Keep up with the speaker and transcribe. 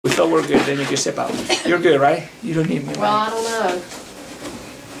We thought we're good, then you can step out. You're good, right? You don't need me. Well, I don't know.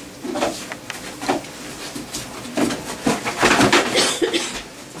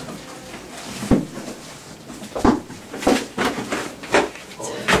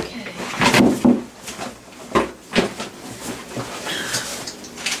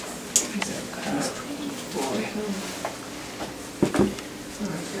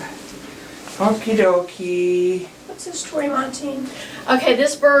 Okie dokie. What's the story, Monteen? Okay,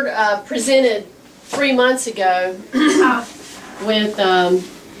 this bird presented 3 months ago with,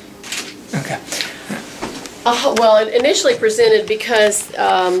 Okay. well, it initially presented because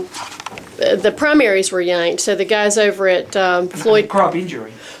the primaries were yanked. So the guys over at Floyd... Crop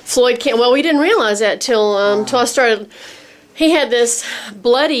injury. Floyd can't... Well, we didn't realize that till I started... He had this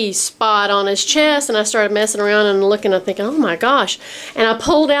bloody spot on his chest, and I started messing around and looking and thinking, oh my gosh. And I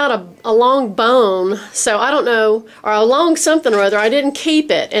pulled out a long bone, so I don't know, or a long something or other. I didn't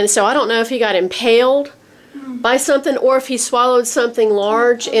keep it, and so I don't know if he got impaled by something or if he swallowed something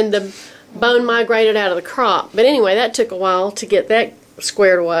large and the bone migrated out of the crop. But anyway, that took a while to get that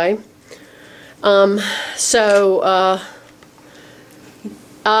squared away.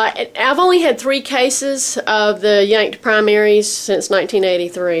 I've only had 3 cases of the yanked primaries since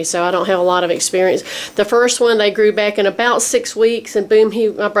 1983, so I don't have a lot of experience. The first one, they grew back in about 6 weeks, and boom,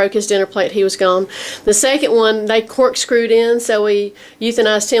 I broke his dinner plate, he was gone. The second one, they corkscrewed in, so we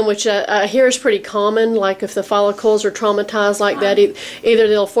euthanized him, which I hear is pretty common, like if the follicles are traumatized like that, either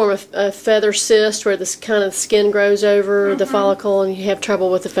they'll form a feather cyst where this kind of skin grows over the follicle and you have trouble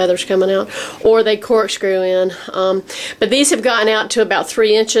with the feathers coming out, or they corkscrew in. But these have gotten out to about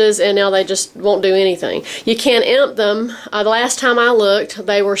 3 inches, and now they just won't do anything. You can't imp them. The last time I looked,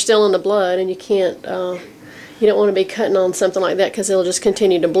 they were still in the blood, and you can't. You don't want to be cutting on something like that because it'll just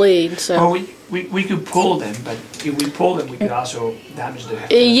continue to bleed. So. Well, we could pull them, but if we pull them, we could also damage the.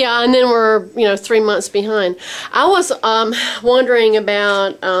 Yeah, and then we're 3 months behind. I was wondering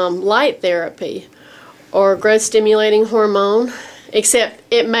about light therapy or growth stimulating hormone, except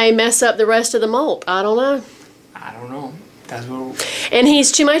it may mess up the rest of the molt. I don't know. I don't know. That's what. And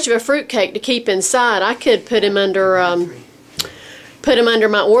he's too much of a fruitcake to keep inside. I could put him under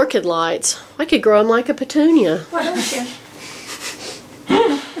my orchid lights. I could grow him like a petunia. Why don't you?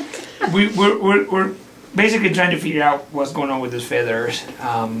 We're basically trying to figure out what's going on with his feathers,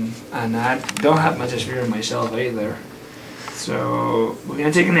 and I don't have much experience myself either. So we're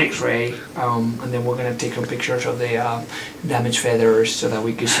gonna take an X-ray, and then we're gonna take some pictures of the damaged feathers so that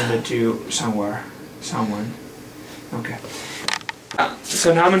we can send it to someone. Okay.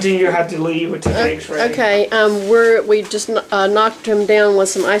 So now, Monteen, you have to leave with the X-ray. Okay. We just knocked him down with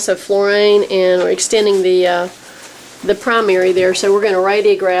some isoflurane, and we're extending the primary there. So we're going to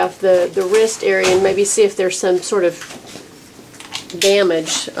radiograph the wrist area and maybe see if there's some sort of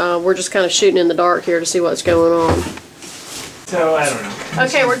damage. We're just kind of shooting in the dark here to see what's going on. So I don't know.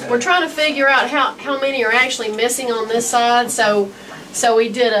 Okay, we're trying to figure out how many are actually missing on this side. So we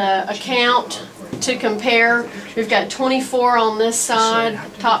did a count to compare. We've got 24 on this side,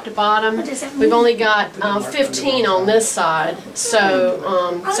 top to bottom. We've only got 15 on this side. So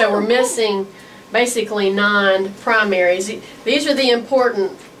we're missing basically 9 primaries. These are the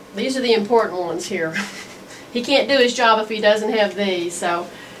important ones here. He can't do his job if he doesn't have these. So,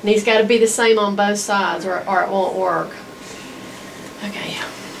 and he's got to be the same on both sides, or it won't work. Okay.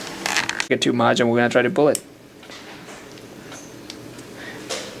 Get too much, and we're gonna try to pull it.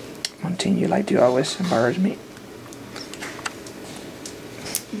 Monteen, you like to always embarrass me.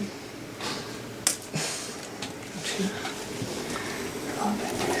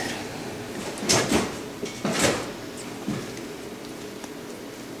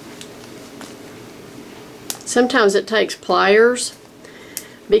 Sometimes it takes pliers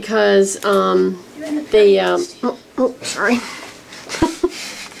because sorry.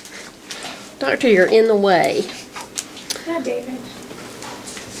 Doctor, you're in the way. Yeah, David.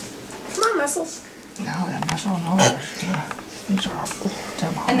 Come on, muscles. No, that muscle, no. These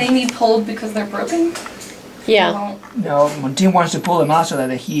are And they need pulled because they're broken? Yeah. No, Monteen wants to pull them out so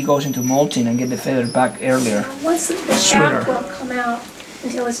that he goes into molting and get the feathers back earlier. Once the shaft won't come out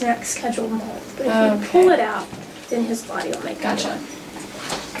until his next scheduled molt. But if you pull it out, then his body will make it. Gotcha.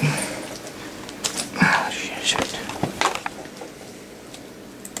 Ah, shit.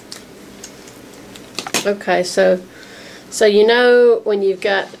 Okay, so when you've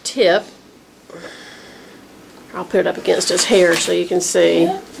got the tip, I'll put it up against his hair so you can see.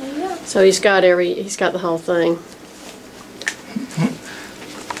 Yeah, there you go. So he's got the whole thing.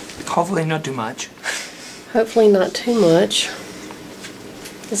 Hopefully not too much. Hopefully not too much.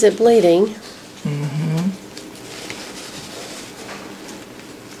 Is it bleeding? Mm-hmm.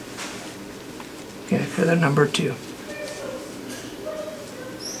 Okay, feather number 2.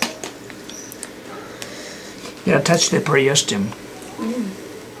 Yeah, touch the periosteum.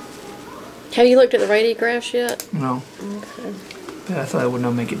 Have you looked at the radiographs yet? No. Okay. But I thought it would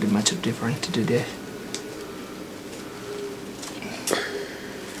not make it much of a difference to do that.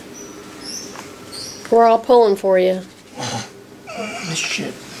 We're all pulling for you. This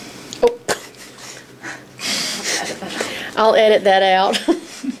shit. Oh. I'll edit that out.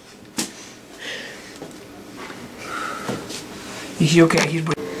 Is he okay? He's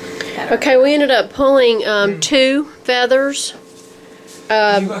Okay, we ended up pulling 2 feathers. you go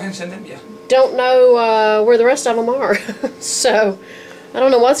ahead and send them, yeah. Don't know where the rest of them are. So, I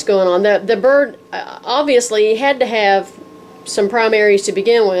don't know what's going on. The bird, obviously, had to have some primaries to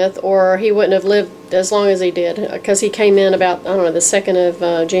begin with, or he wouldn't have lived as long as he did, because he came in about, I don't know, the 2nd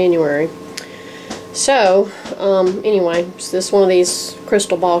of January. So, anyway, it's this one of these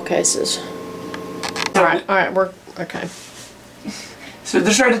crystal ball cases. Alright, we're, okay. So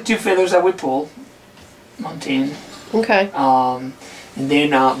those are the 2 feathers that we pulled, Monteen. Okay. And then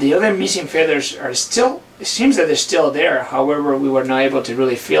the other missing feathers are still, it seems that they're still there, however we were not able to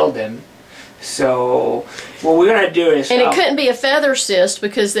really feel them. So what we're going to do is... And it couldn't be a feather cyst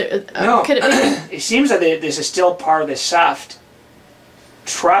because there, no, could it be? It seems that there's still part of the shaft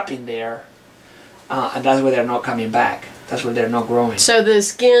trapping there, and that's why they're not coming back. That's why they're not growing. So the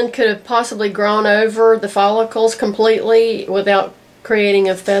skin could have possibly grown over the follicles completely without creating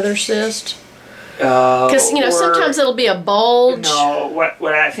a feather cyst? Because, you know, sometimes it'll be a bulge. No,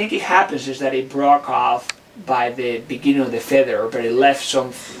 what I think it happens is that it broke off by the beginning of the feather, but it left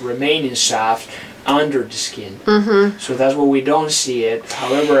some remaining shaft under the skin. Mm-hmm. So that's why we don't see it.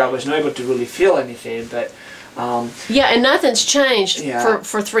 However, I was not able to really feel anything, but... yeah, and nothing's changed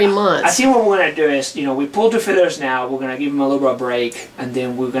for 3 months. I think what we're going to do is, you know, we pulled 2 feathers now, we're going to give them a little bit of break, and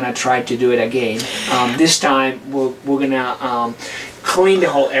then we're going to try to do it again. This time, we're going to clean the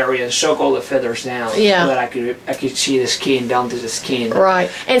whole area and soak all the feathers down, so that I could see the skin down to the skin.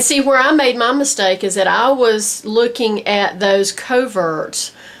 Right. And see, where I made my mistake is that I was looking at those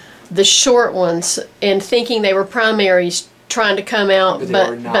coverts, the short ones, and thinking they were primaries trying to come out,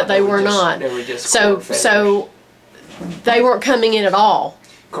 but they were not. They were just so they weren't coming in at all.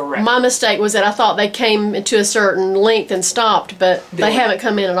 Correct. My mistake was that I thought they came to a certain length and stopped, but they haven't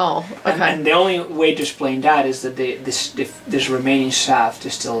come in at all. Okay. And the only way to explain that is that this remaining shaft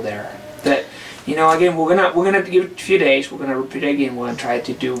is still there. That, you know, again, we're gonna give it a few days. We're gonna repeat it again. We're gonna try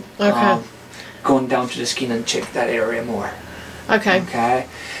to do going down to the skin and check that area more. Okay. Okay.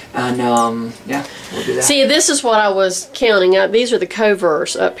 And yeah, we'll do that. See, this is what I was counting out. These are the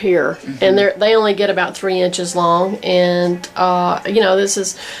coverts up here, and they only get about 3 inches long. And you know, this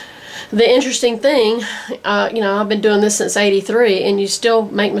is the interesting thing. You know, I've been doing this since '83, and you still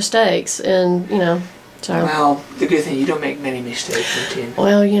make mistakes. And you know, so well, the good thing you don't make many mistakes, Monteen.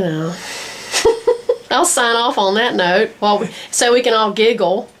 Well, you know, I'll sign off on that note, so we can all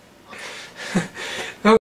giggle.